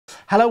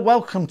Hello,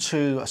 welcome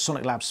to a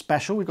Sonic Lab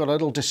special. We've got a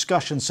little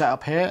discussion set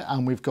up here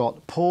and we've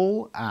got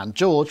Paul and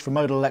George from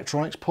Modal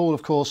Electronics. Paul,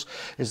 of course,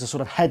 is the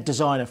sort of head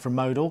designer from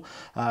Modal,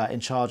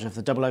 in charge of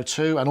the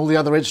 002 and all the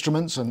other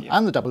instruments and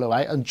the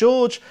 008. And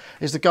George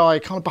is the guy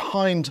kind of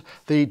behind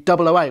the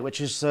 008,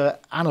 which is the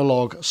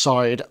analogue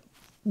side,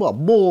 well,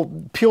 more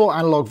pure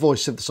analogue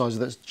voice synthesizer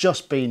that's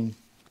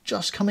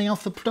just coming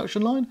off the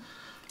production line.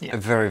 Yeah.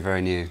 Very,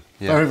 very new.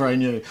 Yeah. Very, very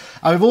new.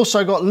 And we've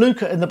also got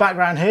Luca in the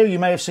background here, you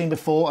may have seen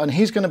before, and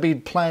he's going to be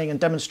playing and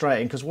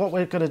demonstrating, because what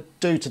we're going to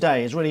do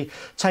today is really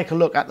take a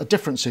look at the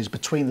differences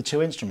between the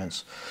two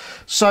instruments.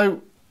 So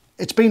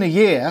it's been a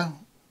year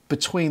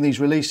between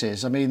these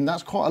releases. I mean,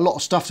 that's quite a lot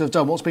of stuff to have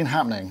done. What's been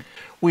happening?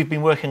 We've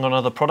been working on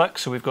other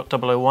products, so we've got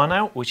 001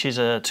 out, which is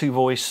a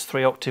 2-voice,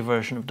 3-octave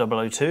version of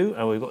 002,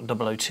 and we've got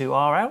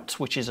 002R out,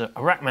 which is a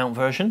rack mount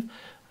version.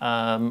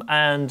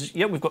 And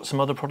yeah, we've got some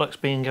other products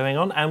going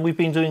on, and we've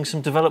been doing some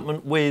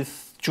development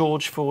with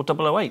George for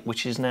 008,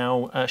 which is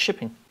now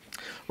shipping.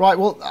 Right,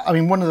 well, I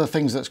mean, one of the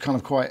things that's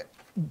kind of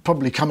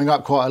probably coming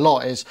up quite a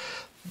lot is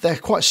they're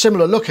quite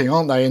similar looking,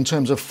 aren't they, in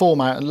terms of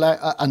format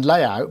and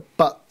layout,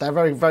 but they're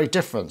very, very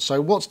different. So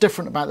what's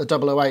different about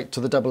the 008 to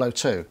the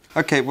 002?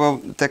 Okay,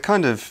 well, they're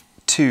kind of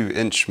two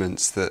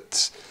instruments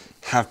that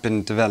have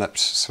been developed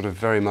sort of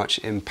very much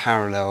in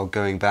parallel,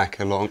 going back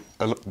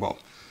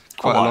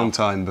quite a long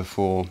time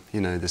before,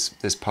 you know,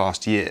 this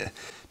past year.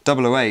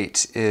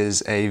 008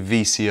 is a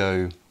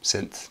VCO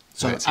synth.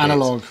 So it's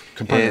analog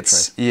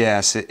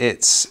componentry.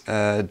 It's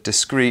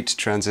discrete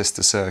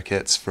transistor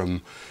circuits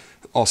from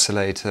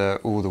oscillator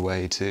all the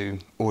way to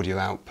audio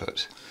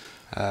output,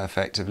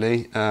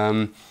 effectively.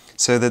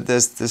 So that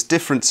there's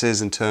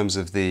differences in terms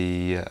of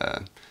the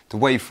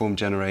waveform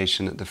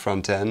generation at the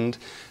front end,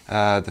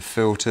 the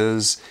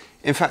filters.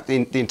 In fact,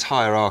 the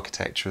entire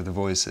architecture of the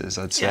voices,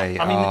 I'd say,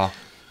 are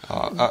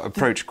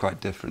approached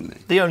quite differently.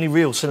 The only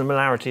real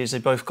similarity is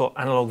they've both got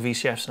analog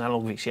VCFs and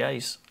analog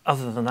VCAs.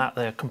 Other than that,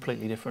 they're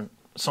completely different,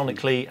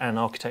 sonically and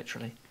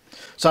architecturally.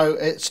 So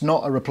it's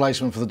not a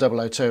replacement for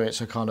the 002,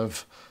 it's a kind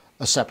of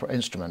a separate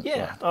instrument?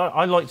 Yeah,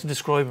 I like to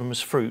describe them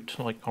as fruit,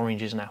 like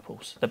oranges and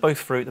apples. They're both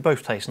fruit, they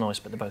both taste nice,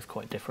 but they're both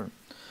quite different.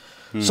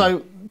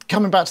 So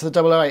coming back to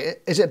the 008,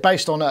 is it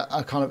based on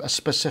a kind of a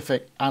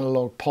specific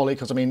analog poly?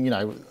 Because I mean, you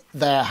know,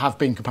 there have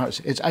been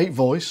comparisons. It's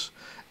 8-voice,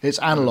 it's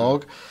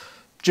analog.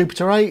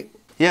 Jupiter 8?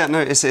 Yeah, no,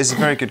 it's a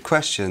very good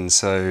question.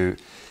 So,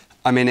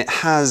 I mean, it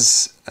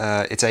has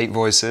its 8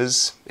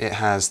 voices. It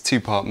has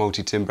 2-part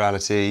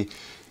multi-timbrality,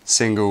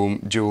 single,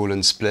 dual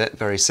and split,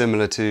 very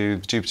similar to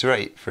Jupiter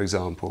 8, for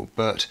example.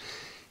 But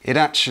it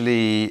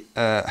actually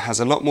has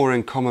a lot more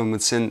in common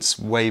with synths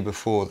way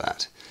before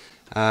that.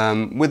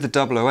 With the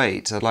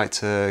 008, I'd like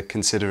to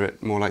consider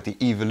it more like the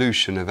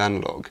evolution of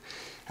analog.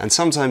 And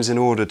sometimes in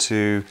order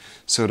to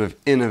sort of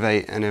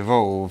innovate and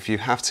evolve, you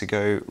have to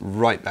go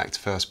right back to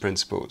first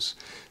principles.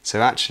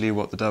 So actually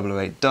what the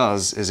 008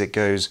 does is it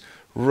goes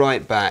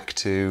right back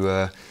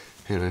to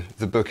you know,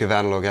 the book of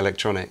analog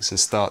electronics and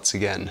starts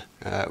again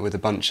with a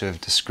bunch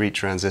of discrete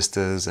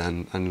transistors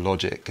and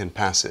logic and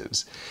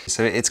passives.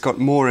 So it's got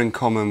more in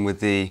common with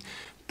the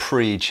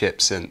pre-chip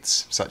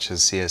synths, such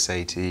as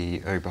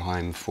CS80,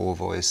 Oberheim,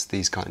 4-voice,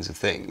 these kinds of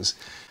things.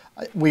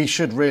 We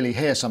should really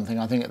hear something,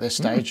 I think, at this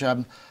stage.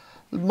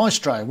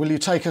 Maestro, will you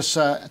take us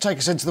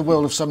into the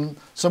world of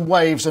some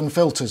waves and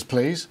filters,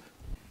 please?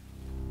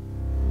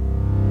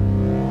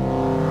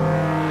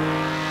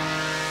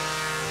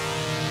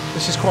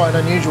 This is quite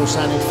an unusual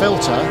sounding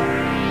filter.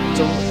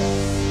 So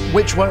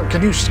which one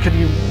can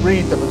you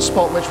read them and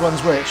spot which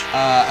one's which?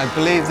 I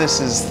believe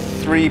this is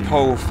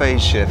 3-pole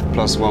phase shift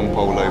plus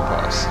 1-pole low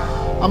pass.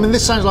 I mean,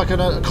 this sounds like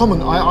a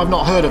common. I've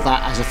not heard of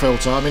that as a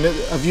filter. I mean,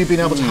 have you been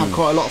able to have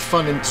quite a lot of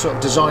fun in sort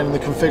of designing the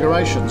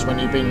configurations when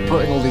you've been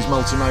putting all these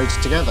multi-modes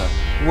together?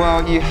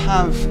 Well, you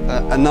have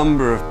a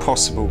number of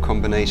possible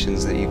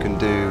combinations that you can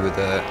do with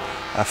a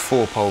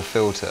 4-pole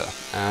filter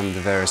and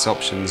the various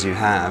options you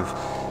have.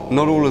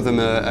 Not all of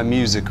them are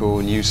musical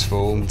and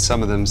useful.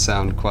 Some of them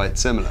sound quite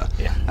similar.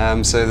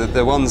 Yeah. So that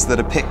the ones that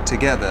are picked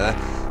together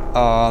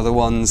are the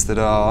ones that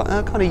are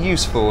kind of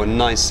useful and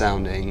nice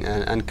sounding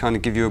and kind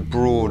of give you a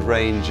broad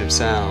range of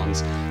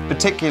sounds,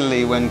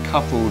 particularly when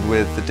coupled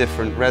with the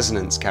different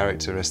resonance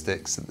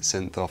characteristics that the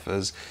synth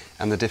offers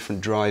and the different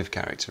drive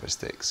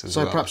characteristics as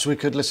well. So perhaps we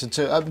could listen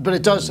to, but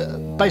it does,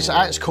 basically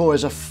at its core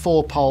is a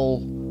 4-pole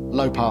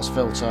low-pass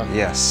filter.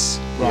 Yes.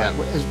 Right,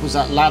 yeah. Was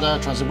that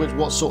ladder, transistor,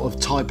 what sort of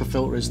type of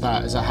filter is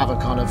that? Does that have a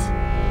kind of...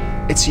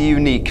 It's a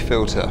unique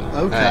filter.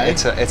 Okay.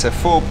 It's a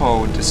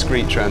 4-pole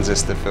discrete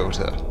transistor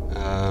filter.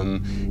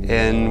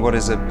 In what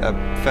is a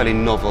fairly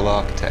novel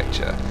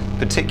architecture,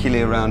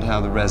 particularly around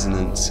how the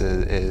resonance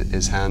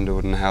is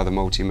handled and how the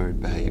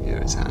multi-mode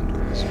behaviour is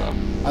handled as well.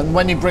 And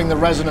when you bring the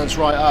resonance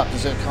right up,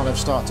 does it kind of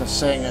start to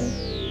sing and...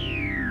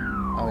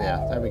 Oh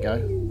yeah, there we go.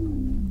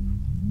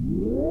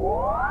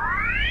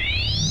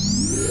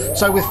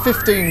 So with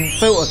 15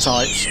 filter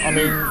types, I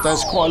mean,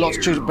 there's quite a lot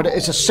to choose, but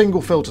it's a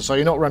single filter, so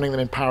you're not running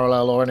them in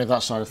parallel or any of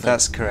that side of things?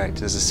 That's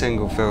correct, it's a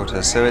single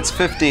filter. So it's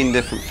 15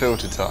 different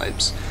filter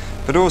types.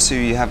 But also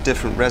you have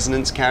different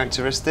resonance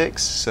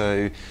characteristics.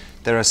 So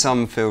there are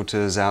some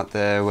filters out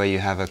there where you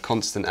have a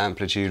constant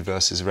amplitude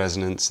versus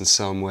resonance, and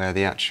some where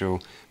the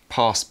actual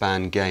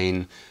passband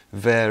gain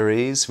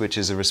varies, which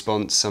is a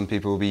response some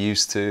people will be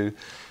used to.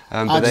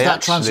 And does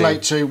that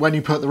translate to when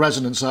you put the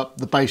resonance up,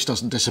 the bass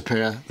doesn't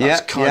disappear?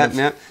 That's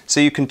Yeah. So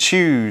you can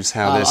choose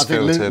how this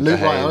filter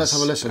behaves. Right, let's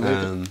have a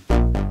listen.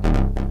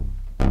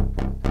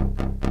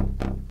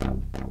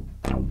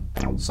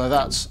 So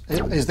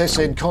is this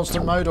in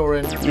constant mode or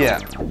in? Yeah.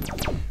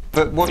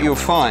 But what you'll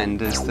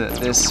find is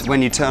that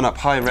when you turn up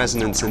high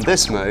resonance in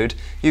this mode,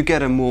 you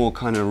get a more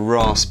kind of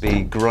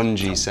raspy,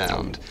 grungy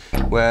sound.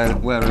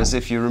 Whereas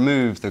if you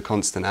remove the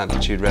constant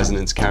amplitude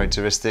resonance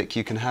characteristic,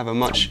 you can have a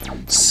much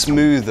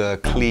smoother,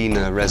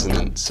 cleaner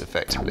resonance,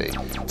 effectively.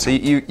 So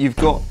you've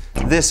got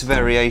this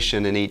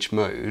variation in each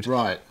mode,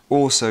 right,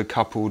 also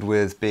coupled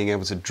with being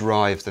able to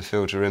drive the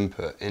filter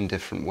input in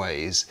different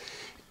ways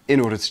in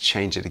order to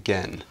change it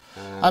again.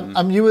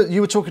 You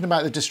were talking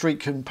about the discrete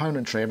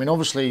componentry. I mean,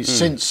 obviously,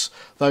 since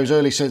those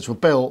early synths were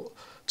built,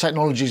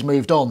 technology's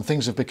moved on.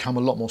 Things have become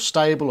a lot more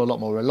stable, a lot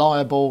more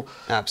reliable.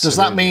 Absolutely. Does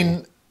that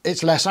mean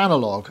it's less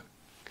analog?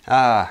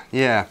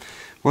 Yeah.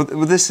 Well,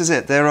 this is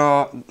it. There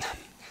are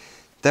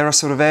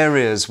sort of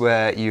areas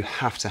where you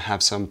have to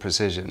have some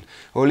precision,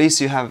 or at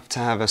least you have to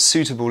have a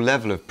suitable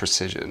level of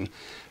precision,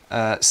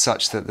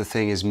 such that the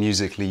thing is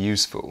musically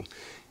useful.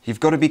 You've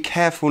got to be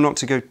careful not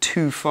to go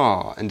too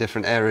far in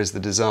different areas of the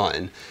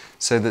design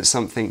so that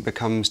something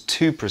becomes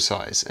too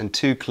precise and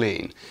too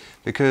clean,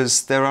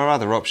 because there are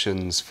other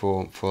options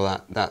for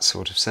that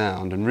sort of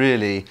sound, and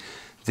really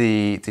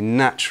the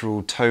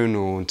natural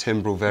tonal and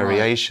timbral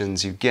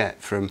variations you get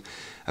from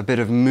a bit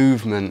of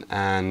movement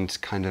and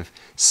kind of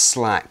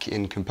slack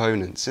in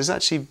components is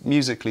actually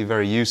musically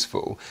very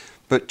useful.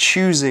 But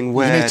choosing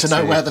where you need to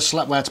know where to put the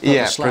slack.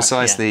 Yeah,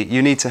 precisely.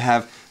 You need to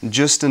have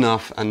just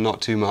enough and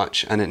not too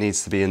much, and it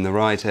needs to be in the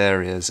right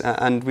areas.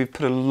 And we've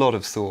put a lot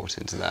of thought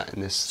into that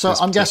in this. So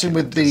I'm guessing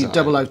with the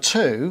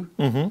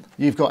 002,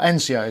 you've got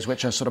NCOs,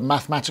 which are sort of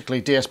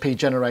mathematically DSP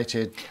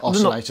generated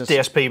oscillators. Not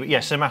DSP, but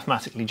yes, they're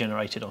mathematically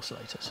generated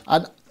oscillators.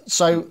 And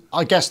so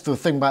I guess the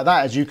thing about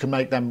that is you can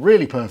make them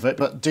really perfect,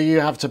 but do you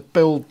have to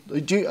build?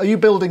 Are you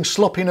building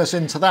sloppiness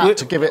into that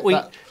to give it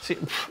that?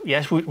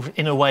 Yes,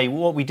 in a way.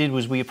 What we did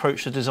was we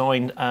approached the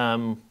design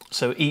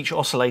so each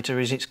oscillator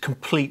is its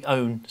complete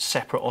own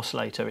separate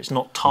oscillator. It's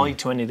not tied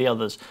to any of the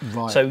others.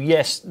 Right. So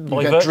yes,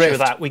 by virtue of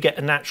that, we get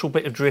a natural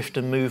bit of drift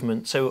and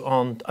movement. So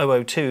on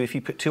 002, if you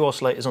put two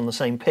oscillators on the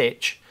same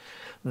pitch,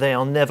 they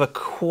are never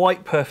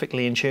quite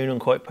perfectly in tune and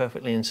quite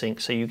perfectly in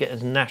sync. So you get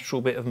a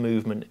natural bit of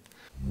movement.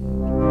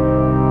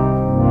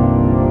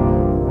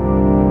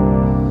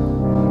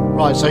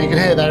 Right, so you can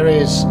hear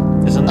there's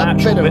a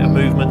natural bit of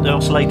movement. The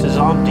oscillators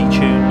aren't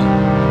detuned,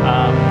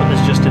 but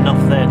there's just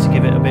enough there to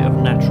give it a bit of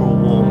natural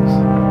warmth.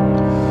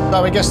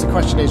 So I guess the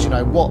question is,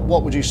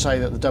 what would you say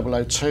that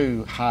the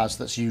 002 has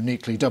that's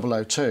uniquely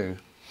 002?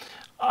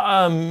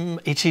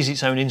 It is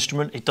its own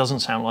instrument. It doesn't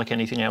sound like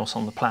anything else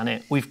on the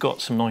planet. We've got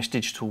some nice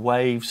digital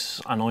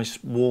waves, a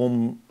nice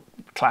warm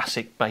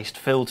classic-based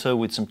filter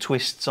with some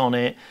twists on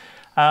it.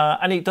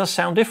 And it does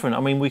sound different. I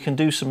mean, we can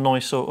do some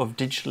nice sort of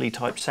digitally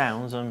typed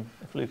sounds, and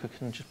if Luca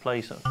can just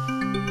play some.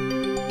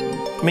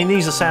 I mean,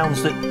 these are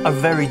sounds that are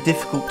very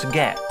difficult to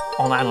get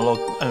on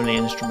analog-only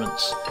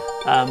instruments,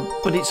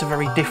 but it's a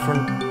very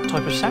different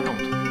type of sound,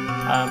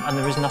 and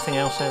there is nothing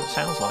else that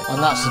sounds like it.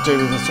 And that's to do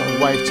with the sort of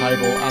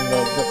wavetable and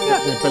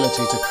the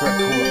ability to call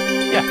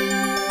it.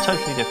 Yeah,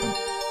 totally different.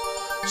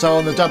 So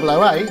on the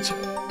 008,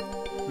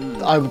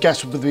 I would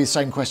guess would be the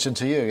same question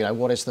to you.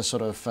 What is the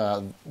sort of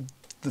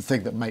the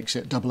thing that makes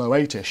it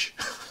 008-ish?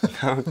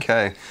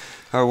 Okay.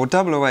 Well,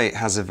 008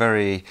 has a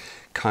very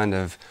kind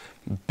of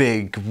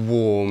big,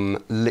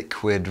 warm,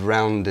 liquid,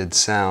 rounded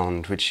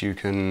sound, which you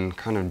can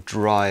kind of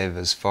drive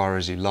as far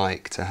as you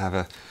like to have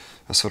a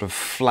sort of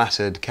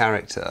flattered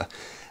character.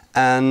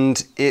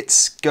 And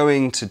it's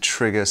going to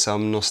trigger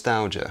some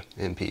nostalgia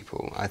in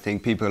people. I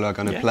think people are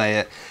going to play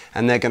it,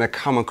 and they're going to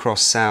come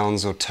across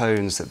sounds or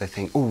tones that they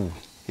think, ooh,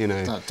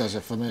 that does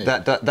it for me.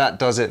 That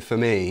does it for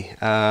me.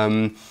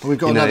 We've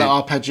got another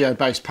arpeggio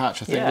bass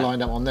patch, I think,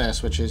 lined up on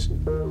this, which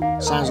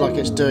sounds like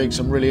it's doing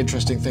some really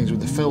interesting things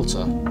with the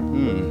filter.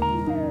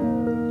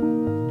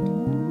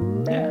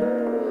 Yeah.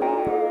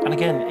 And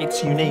again,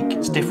 it's unique,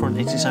 it's different,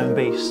 it's its own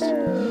beast.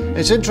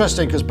 It's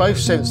interesting because both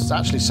synths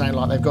actually sound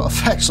like they've got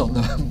effects on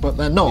them, but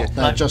they're not. Yeah.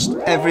 They're just...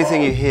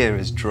 Everything you hear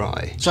is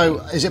dry. So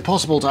is it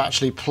possible to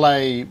actually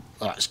play...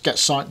 get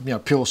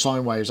pure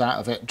sine waves out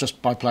of it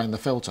just by playing the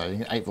filter? You can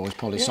get 8-voice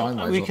poly sine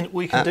waves.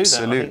 We can do that.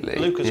 Absolutely.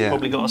 Luca's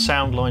probably got a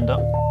sound lined up,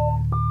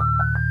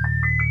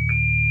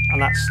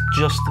 and that's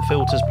just the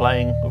filters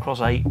playing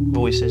across 8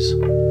 voices.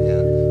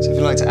 Yeah. So if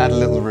you'd like to add a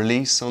little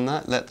release on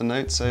that, let the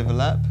notes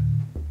overlap.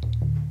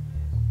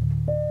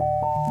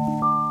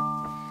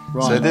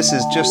 Right. So this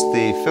is just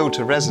the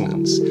filter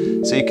resonance,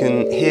 so you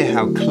can hear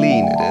how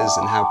clean it is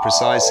and how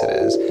precise it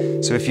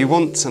is. So if you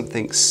want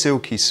something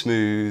silky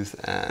smooth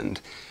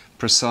and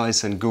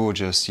precise and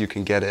gorgeous, you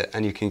can get it,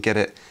 and you can get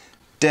it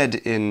dead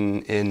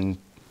in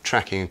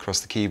tracking across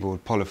the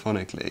keyboard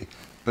polyphonically.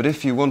 But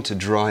if you want to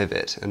drive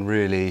it and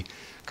really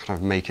kind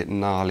of make it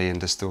gnarly and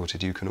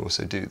distorted, you can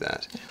also do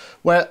that.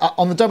 Where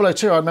on the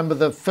 002, I remember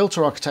the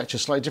filter architecture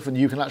is slightly different.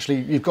 You can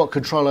actually, you've got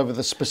control over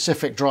the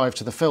specific drive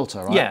to the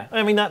filter, right? Yeah,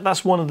 I mean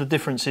that's one of the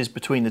differences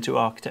between the two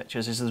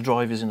architectures, is the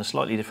drive is in a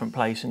slightly different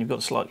place and you've got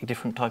a slightly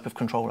different type of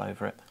control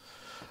over it.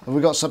 Have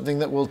we got something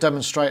that will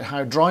demonstrate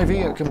how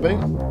drivey it can be?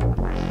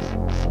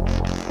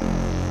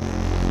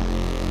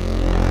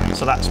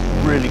 So that's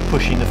really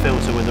pushing the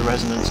filter with the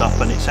resonance up,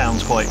 and it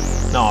sounds quite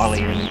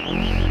gnarly.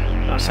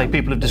 And I say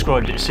people have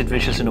described it as Sid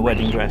Vicious in a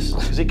wedding dress,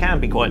 because it can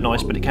be quite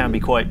nice, but it can be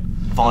quite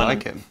violent. I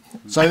like it.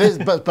 So this,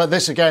 but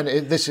this again,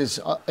 this is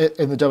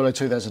in the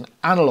 002. There's an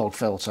analog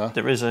filter.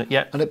 There is a,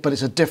 yeah. But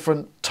it's a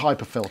different type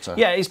of filter.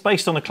 Yeah, it's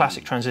based on a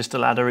classic transistor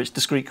ladder. It's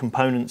discrete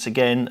components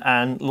again,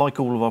 and like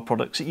all of our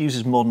products, it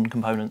uses modern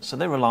components, so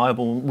they're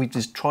reliable. We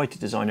just try to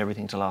design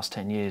everything to last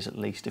 10 years at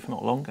least, if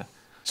not longer.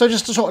 So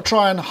just to sort of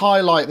try and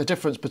highlight the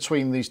difference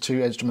between these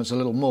two instruments a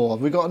little more,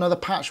 have we got another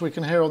patch we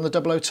can hear on the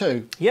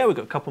 002? Yeah, we've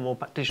got a couple more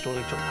digital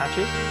electronic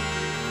patches.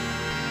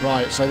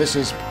 Right, so this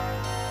is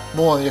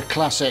more your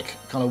classic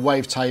kind of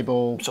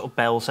wavetable. Sort of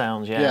bell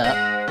sounds, yeah.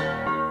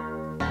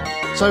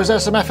 Yeah. So is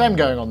there some FM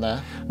going on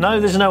there? No,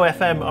 there's no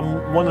FM.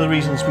 One of the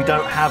reasons we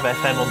don't have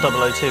FM on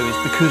 002 is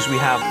because we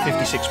have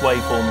 56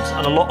 waveforms,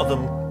 and a lot of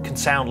them can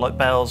sound like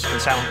bells, can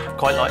sound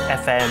quite like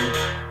FM,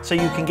 so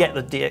you can get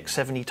the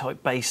DX70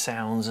 type bass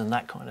sounds and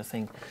that kind of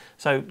thing.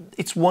 So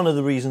it's one of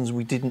the reasons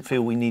we didn't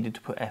feel we needed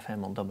to put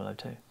FM on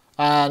 002.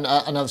 And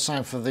another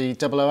sound for the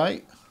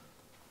 008.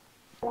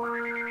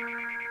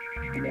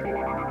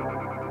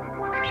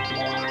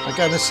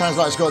 Again, this sounds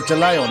like it's got a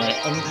delay on it,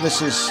 and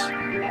this is...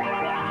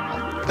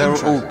 They're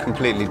all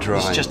completely dry.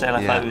 It's just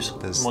LFOs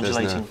modulating.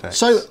 There's no effects.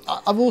 So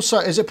I've also,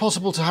 is it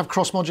possible to have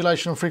cross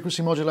modulation and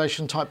frequency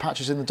modulation type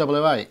patches in the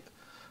 008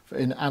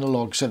 in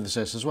analog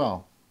synthesis as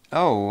well?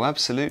 Oh,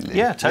 absolutely.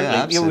 Yeah, totally.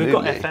 Yeah, absolutely. We've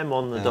got FM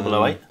on the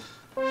 008.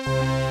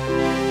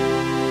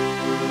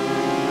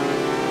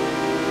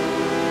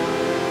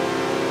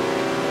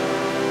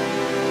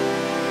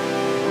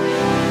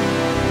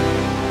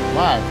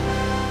 Wow.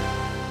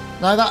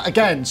 Now that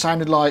again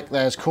sounded like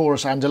there's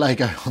chorus and delay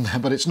going on there,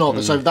 but it's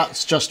not. So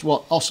that's just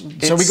what.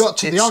 So we got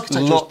to the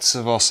architecture. Lots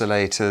of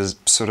oscillators,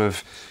 sort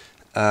of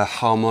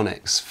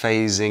harmonics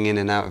phasing in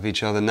and out of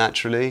each other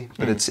naturally,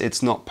 but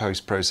it's not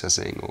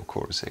post-processing or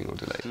chorusing or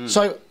delay.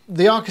 So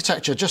the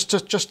architecture, just to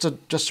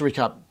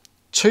recap,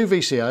 2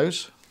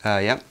 VCOs.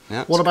 Yeah.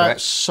 What about correct.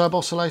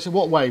 sub-oscillator?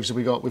 What waves have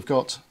we got? We've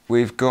got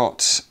for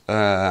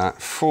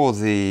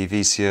the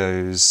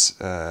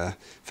VCOs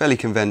fairly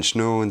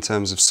conventional in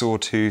terms of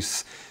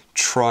sawtooth,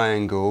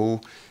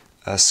 triangle,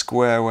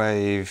 square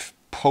wave,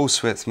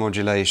 pulse width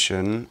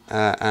modulation,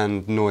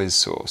 and noise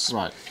source.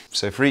 Right.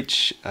 So for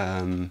each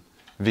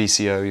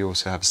VCO, you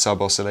also have a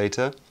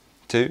sub-oscillator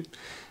too.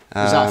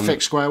 Is that a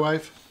fixed square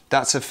wave?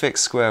 That's a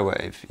fixed square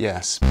wave,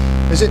 yes.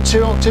 Is it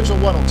 2 octaves or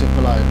 1 octave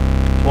below?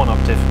 1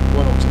 octave.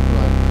 1 octave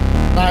below.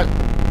 Now,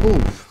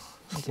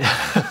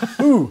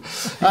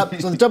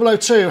 so the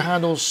 002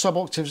 handles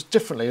sub-octaves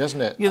differently,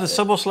 doesn't it? Yeah, the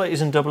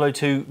sub-oscillators in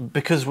 002,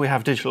 because we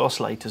have digital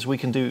oscillators, we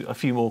can do a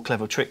few more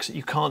clever tricks that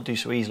you can't do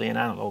so easily in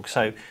analog.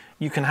 So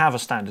you can have a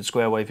standard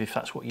square wave if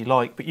that's what you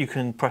like, but you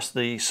can press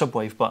the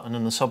sub-wave button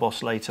and the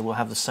sub-oscillator will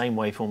have the same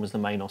waveform as the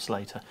main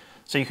oscillator.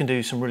 So you can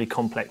do some really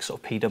complex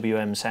sort of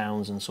PWM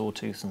sounds and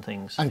sawtooth and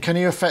things. And can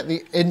you affect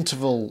the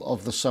interval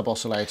of the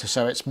sub-oscillator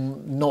so it's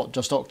not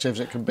just octaves,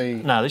 it can be...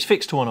 No, it's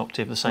fixed to 1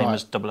 octave, the same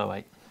as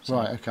 008. So.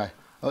 Right, okay.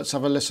 Let's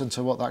have a listen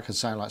to what that could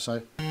sound like.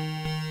 So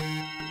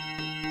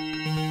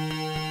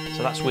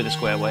that's with a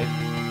square wave.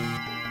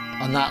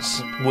 And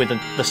that's... with the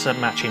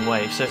matching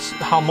wave. So it's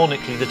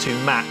harmonically the two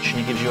match and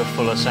it gives you a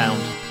fuller sound.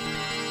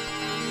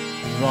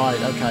 Right,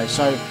 okay.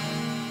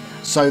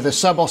 So the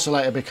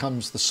sub-oscillator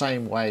becomes the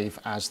same wave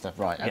as the...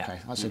 Right, okay, Yeah.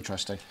 that's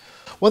interesting.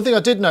 One thing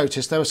I did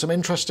notice, there were some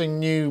interesting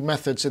new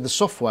methods in the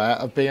software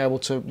of being able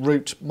to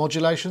route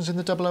modulations in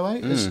the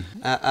 008.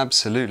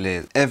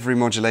 Absolutely. Every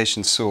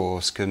modulation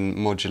source can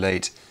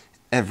modulate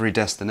every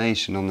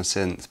destination on the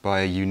synth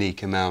by a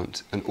unique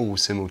amount and all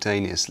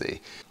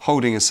simultaneously.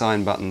 Holding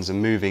assign buttons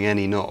and moving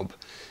any knob,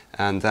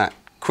 and that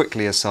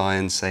quickly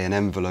assigns, say, an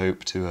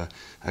envelope to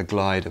a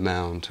glide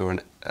amount or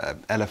an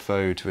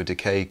LFO to a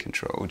decay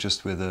control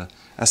just with a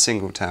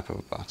single tap of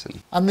a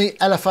button. And the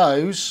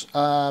LFOs,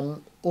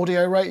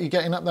 audio rate, you're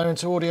getting up there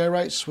into audio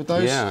rates with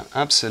those? Yeah,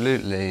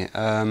 absolutely.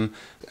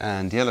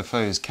 And the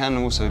LFOs can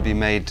also be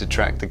made to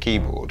track the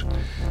keyboard.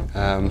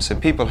 So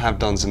people have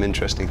done some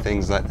interesting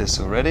things like this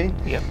already.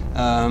 Yep.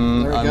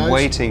 I'm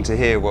waiting to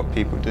hear what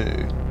people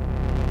do.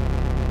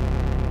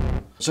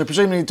 So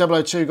presumably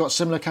 002 got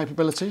similar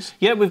capabilities?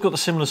 Yeah, we've got the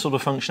similar sort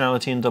of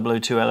functionality in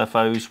 002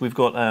 LFOs. We've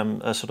got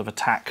a sort of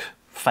attack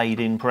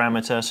fade-in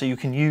parameter, so you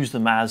can use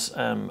them as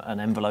an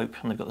envelope,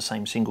 and they've got the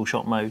same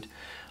single-shot mode.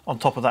 On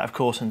top of that, of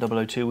course, in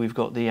 002 we've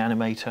got the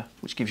animator,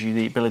 which gives you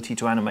the ability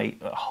to animate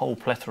a whole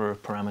plethora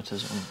of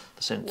parameters on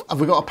the synth.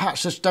 Have we got a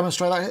patch to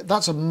demonstrate that?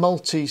 That's a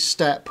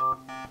multi-step...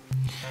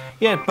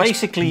 Yeah,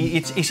 basically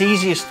it's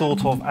easiest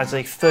thought of as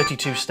a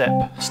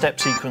 32-step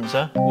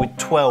sequencer with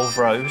 12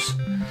 rows,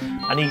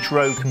 and each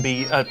row can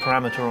be a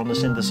parameter on the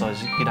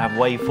synthesizer. You can have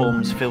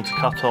waveforms, filter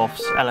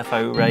cutoffs,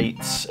 LFO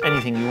rates,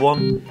 anything you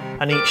want,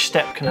 and each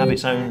step can have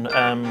its own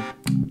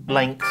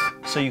length,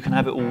 so you can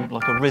have it all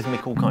like a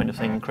rhythmical kind of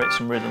thing and create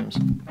some rhythms.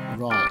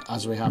 Right,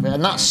 as we have it.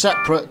 And that's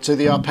separate to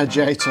the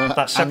arpeggiator.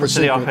 That's separate to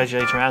the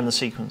arpeggiator and the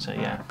sequencer,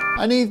 yeah.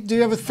 Do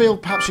you ever feel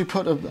perhaps you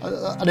put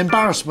an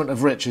embarrassment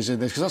of riches in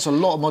this? Because that's a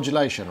lot of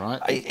modulation, right?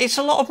 It's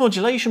a lot of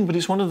modulation, but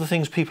it's one of the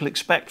things people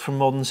expect from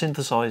modern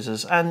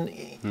synthesizers.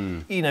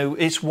 And, you know,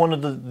 it's one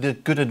of the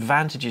good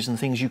advantages and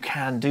things you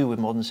can do with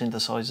modern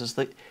synthesizers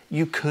that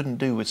you couldn't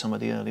do with some of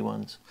the early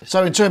ones.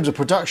 So in terms of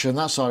production,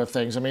 that side of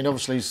things, I mean,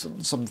 obviously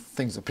some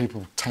things that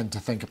people tend to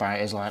think about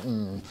is like,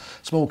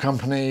 small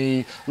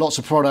company, lots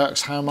of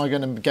products, how am I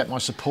going to get my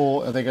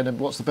support?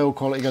 What's the build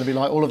quality going to be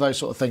like? All of those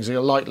sort of things are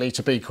likely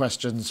to be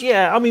questions.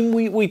 Yeah, I mean,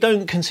 we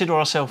don't consider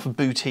ourselves a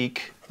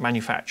boutique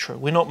manufacturer.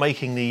 We're not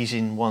making these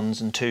in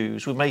ones and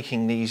twos. We're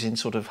making these in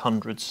sort of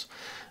hundreds.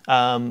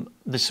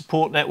 The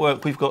support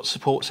network, we've got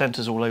support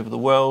centres all over the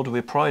world.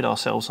 We pride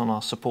ourselves on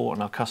our support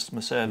and our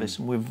customer service,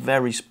 and we're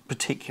very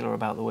particular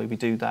about the way we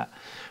do that.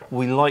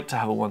 We like to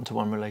have a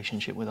one-to-one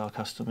relationship with our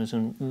customers,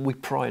 and we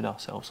pride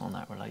ourselves on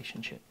that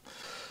relationship.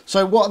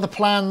 So what are the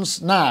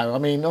plans now? I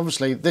mean,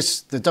 obviously the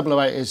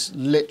 008 is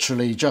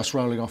literally just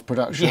rolling off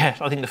production. Yeah,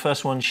 I think the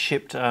first one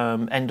shipped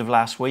end of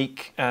last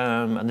week,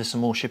 and there's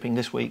some more shipping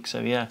this week, so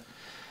yeah.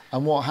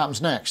 And what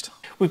happens next?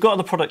 We've got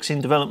other products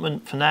in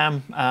development for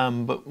now,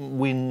 but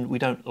we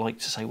don't like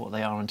to say what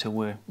they are until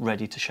we're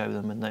ready to show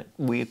them, and that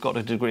we've got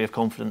a degree of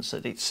confidence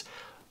that it's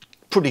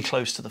pretty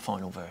close to the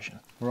final version.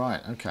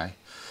 Right, okay.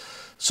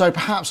 So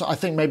perhaps I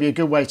think maybe a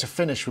good way to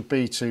finish would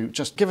be to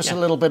just give us a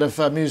little bit of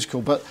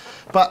musical. But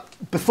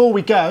before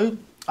we go,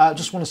 I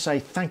just want to say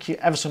thank you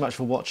ever so much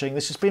for watching.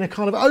 This has been a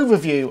kind of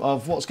overview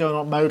of what's going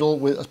on at Modal,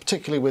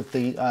 particularly with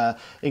the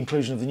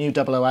inclusion of the new 008.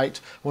 I want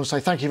to say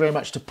thank you very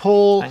much to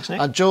Paul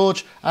and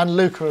George and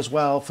Luca as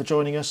well for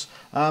joining us.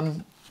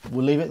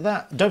 We'll leave it at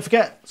that. Don't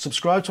forget,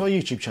 subscribe to our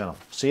YouTube channel.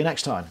 See you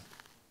next time.